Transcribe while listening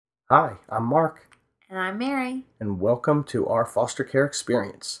Hi, I'm Mark, And I'm Mary. and welcome to our foster care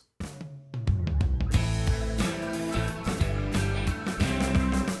experience.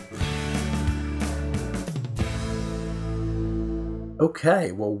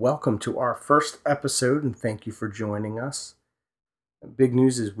 Okay, well, welcome to our first episode, and thank you for joining us. Big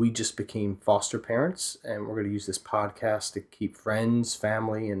news is we just became foster parents, and we're going to use this podcast to keep friends,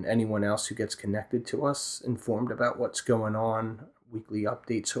 family, and anyone else who gets connected to us informed about what's going on, weekly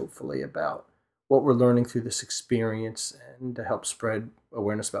updates, hopefully, about what we're learning through this experience, and to help spread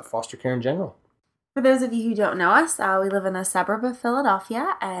awareness about foster care in general. For those of you who don't know us, we live in a suburb of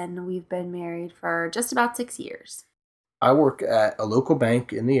Philadelphia, and we've been married for just about 6 years. I work at a local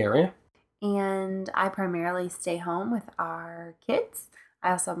bank in the area. And I primarily stay home with our kids.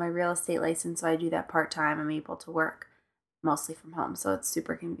 I also have my real estate license, so I do that part-time. I'm able to work mostly from home, so it's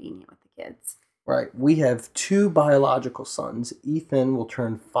super convenient with the kids. Right. We have two biological sons. Ethan will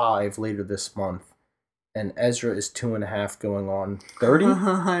turn 5 later this month, and Ezra is 2.5 going on 30?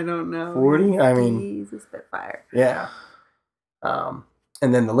 I don't know. 40? I mean... He's a Spitfire. Yeah. And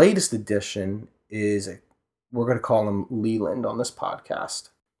then the latest addition is, we're going to call him Leland on this podcast.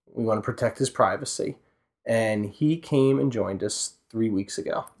 We want to protect his privacy. And he came and joined us 3 weeks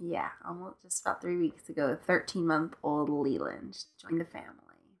ago. Yeah, almost just about 3 weeks ago. 13-month-old Leland joined the family.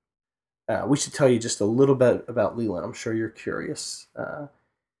 We should tell you just a little bit about Leland. I'm sure you're curious.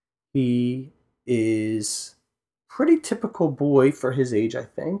 He is pretty typical boy for his age, I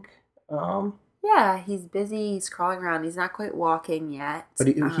think. Yeah, he's busy. He's crawling around. He's not quite walking yet. But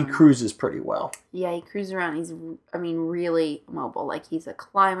he cruises pretty well. Yeah, he cruises around. He's, really mobile. Like, he's a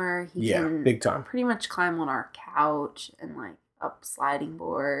climber. He can big time. Pretty much climb on our couch and, like, up sliding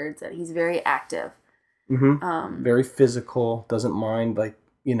boards. And he's very active. Mm-hmm. Very physical. Doesn't mind, like,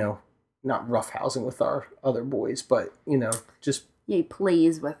 not roughhousing with our other boys, but, just... Yeah, he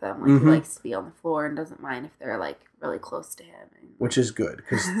plays with them. Like, he likes to be on the floor and doesn't mind if they're, like, really close to him. Which is good,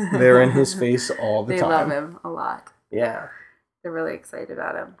 because they're in his face all the time. They love him a lot. Yeah. They're really excited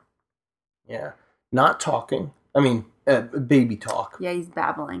about him. Yeah. Not talking. I mean, baby talk. Yeah, he's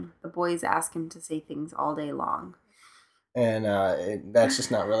babbling. The boys ask him to say things all day long. And that's just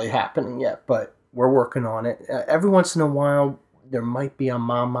not really happening yet, but we're working on it. Every once in a while, there might be a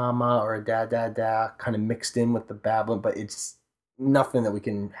mama or a da kind of mixed in with the babbling, but it's nothing that we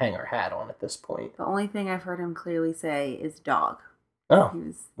can hang our hat on at this point. The only thing I've heard him clearly say is dog. Oh,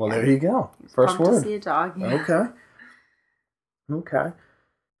 there you go. First word. To see a dog. Yeah. Okay.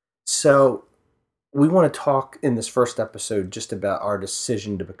 So we want to talk in this first episode just about our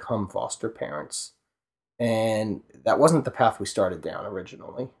decision to become foster parents. And that wasn't the path we started down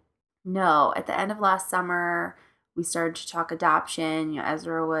originally. No. At the end of last summer, we started to talk adoption.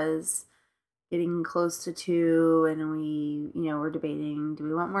 Ezra was getting close to 2, and we, were debating, do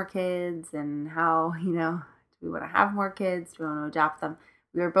we want more kids, and how, do we want to have more kids? Do we want to adopt them?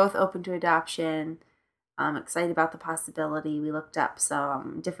 We were both open to adoption, excited about the possibility. We looked up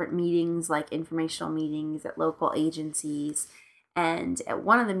some different meetings, like informational meetings at local agencies, and at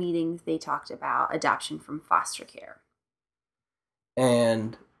one of the meetings, they talked about adoption from foster care.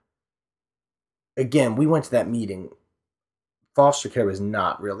 And again, we went to that meeting. Foster care was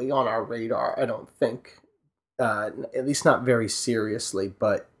not really on our radar, I don't think. At least not very seriously,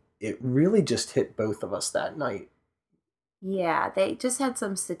 but it really just hit both of us that night. Yeah, they just had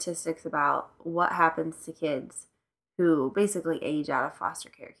some statistics about what happens to kids who basically age out of foster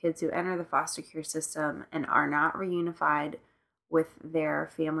care. Kids who enter the foster care system and are not reunified with their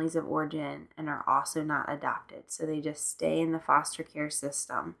families of origin and are also not adopted. So they just stay in the foster care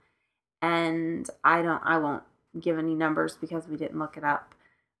system. And I won't give any numbers because we didn't look it up,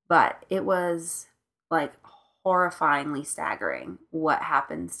 but it was like horrifyingly staggering what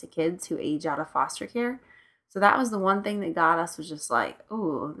happens to kids who age out of foster care. So that was the one thing that got us, was just like,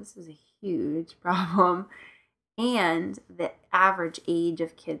 oh, this is a huge problem. And the average age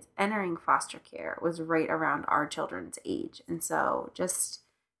of kids entering foster care was right around our children's age. And so just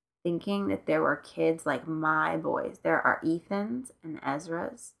thinking that there were kids like my boys, there are Ethans and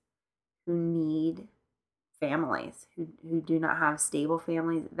Ezras who need families, who do not have stable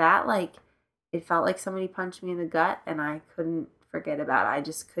families, that, like, it felt like somebody punched me in the gut, and I couldn't forget about it. I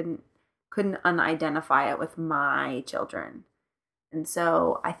just couldn't unidentify it with my children. And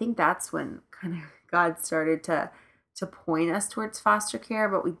so I think that's when kind of God started to point us towards foster care,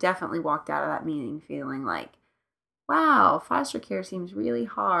 but we definitely walked out of that meeting feeling like, wow, foster care seems really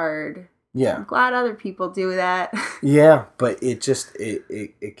hard. Yeah. I'm glad other people do that. Yeah, but it just,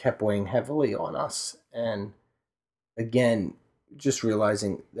 it kept weighing heavily on us. And again, just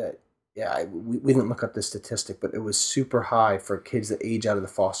realizing that we didn't look up the statistic, but it was super high for kids that age out of the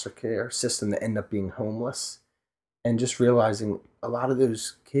foster care system that end up being homeless. And just realizing a lot of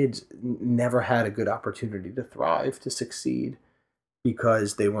those kids never had a good opportunity to thrive, to succeed,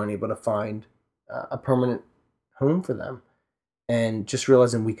 because they weren't able to find a permanent home for them. And just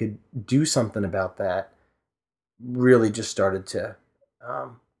realizing we could do something about that really just started to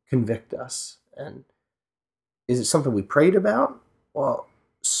convict us. And is it something we prayed about? Well,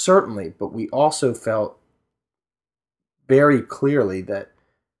 certainly, but we also felt very clearly that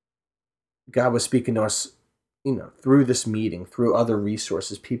God was speaking to us, through this meeting, through other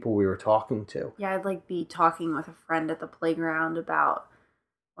resources, people we were talking to. Yeah, I'd like be talking with a friend at the playground about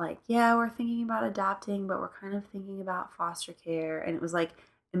like, yeah, we're thinking about adopting, but we're kind of thinking about foster care. And it was like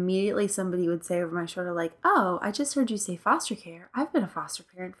immediately somebody would say over my shoulder, like, oh, I just heard you say foster care. I've been a foster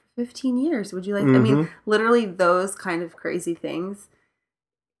parent for 15 years. Would you like, I mean, literally those kind of crazy things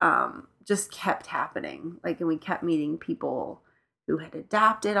just kept happening. Like, and we kept meeting people who had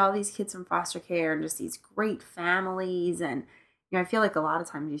adopted all these kids from foster care and just these great families. And, I feel like a lot of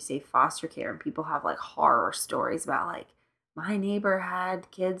times you say foster care and people have like horror stories about like, my neighbor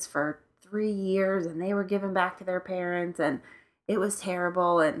had kids for 3 years and they were given back to their parents and it was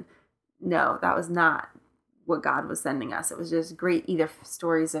terrible. And no, that was not what God was sending us. It was just great, either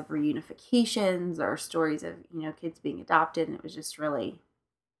stories of reunifications or stories of, kids being adopted. And it was just really,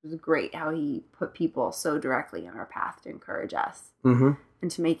 it was great how he put people so directly in our path to encourage us and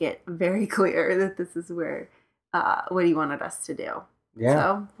to make it very clear that this is where, what he wanted us to do. Yeah.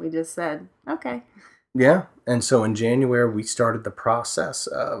 So we just said, okay. Yeah. And so in January, we started the process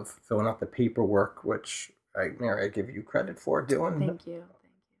of filling out the paperwork, which Mary, I give you credit for doing. Thank you.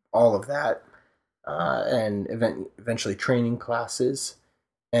 All of that. And eventually training classes.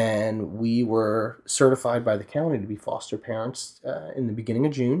 And we were certified by the county to be foster parents in the beginning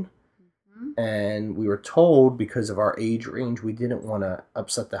of June. And we were told, because of our age range, we didn't want to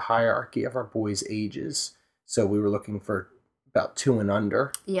upset the hierarchy of our boys' ages. So we were looking for about 2 and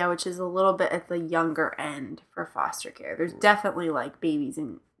under. Yeah, which is a little bit at the younger end for foster care. There's definitely like babies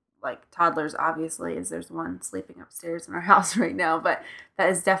and like toddlers, obviously, as there's one sleeping upstairs in our house right now, but that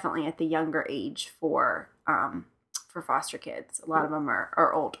is definitely at the younger age for foster kids. A lot of them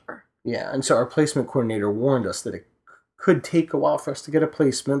are older. Yeah, and so our placement coordinator warned us that it could take a while for us to get a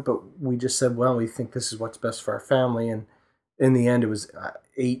placement, but we just said, well, we think this is what's best for our family. And in the end, it was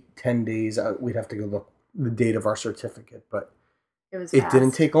 8-10 days. We'd have to go look the date of our certificate, but it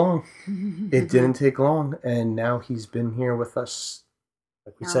didn't take long. It didn't take long. And now he's been here with us,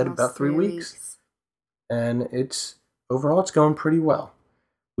 like we said, about 3 weeks. And overall, it's going pretty well.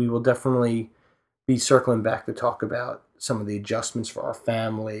 We will definitely be circling back to talk about some of the adjustments for our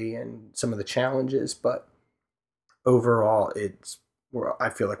family and some of the challenges, but overall, I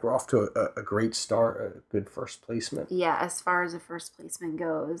feel like we're off to a great start, a good first placement. Yeah, as far as a first placement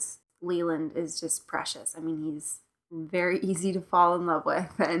goes, Leland is just precious. I mean, he's very easy to fall in love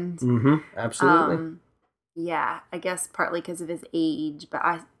with, and absolutely. Yeah, I guess partly because of his age, but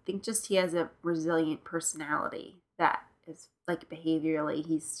I think just he has a resilient personality that is like behaviorally,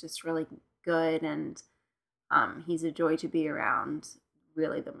 he's just really good, and he's a joy to be around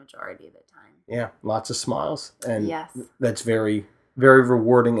really the majority of the time. Yeah, lots of smiles, and yes, that's very, very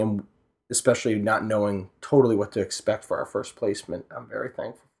rewarding, and especially not knowing totally what to expect for our first placement. I'm very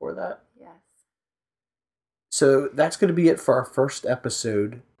thankful for that. Yes. So that's going to be it for our first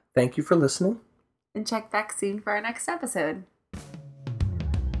episode. Thank you for listening. And check back soon for our next episode.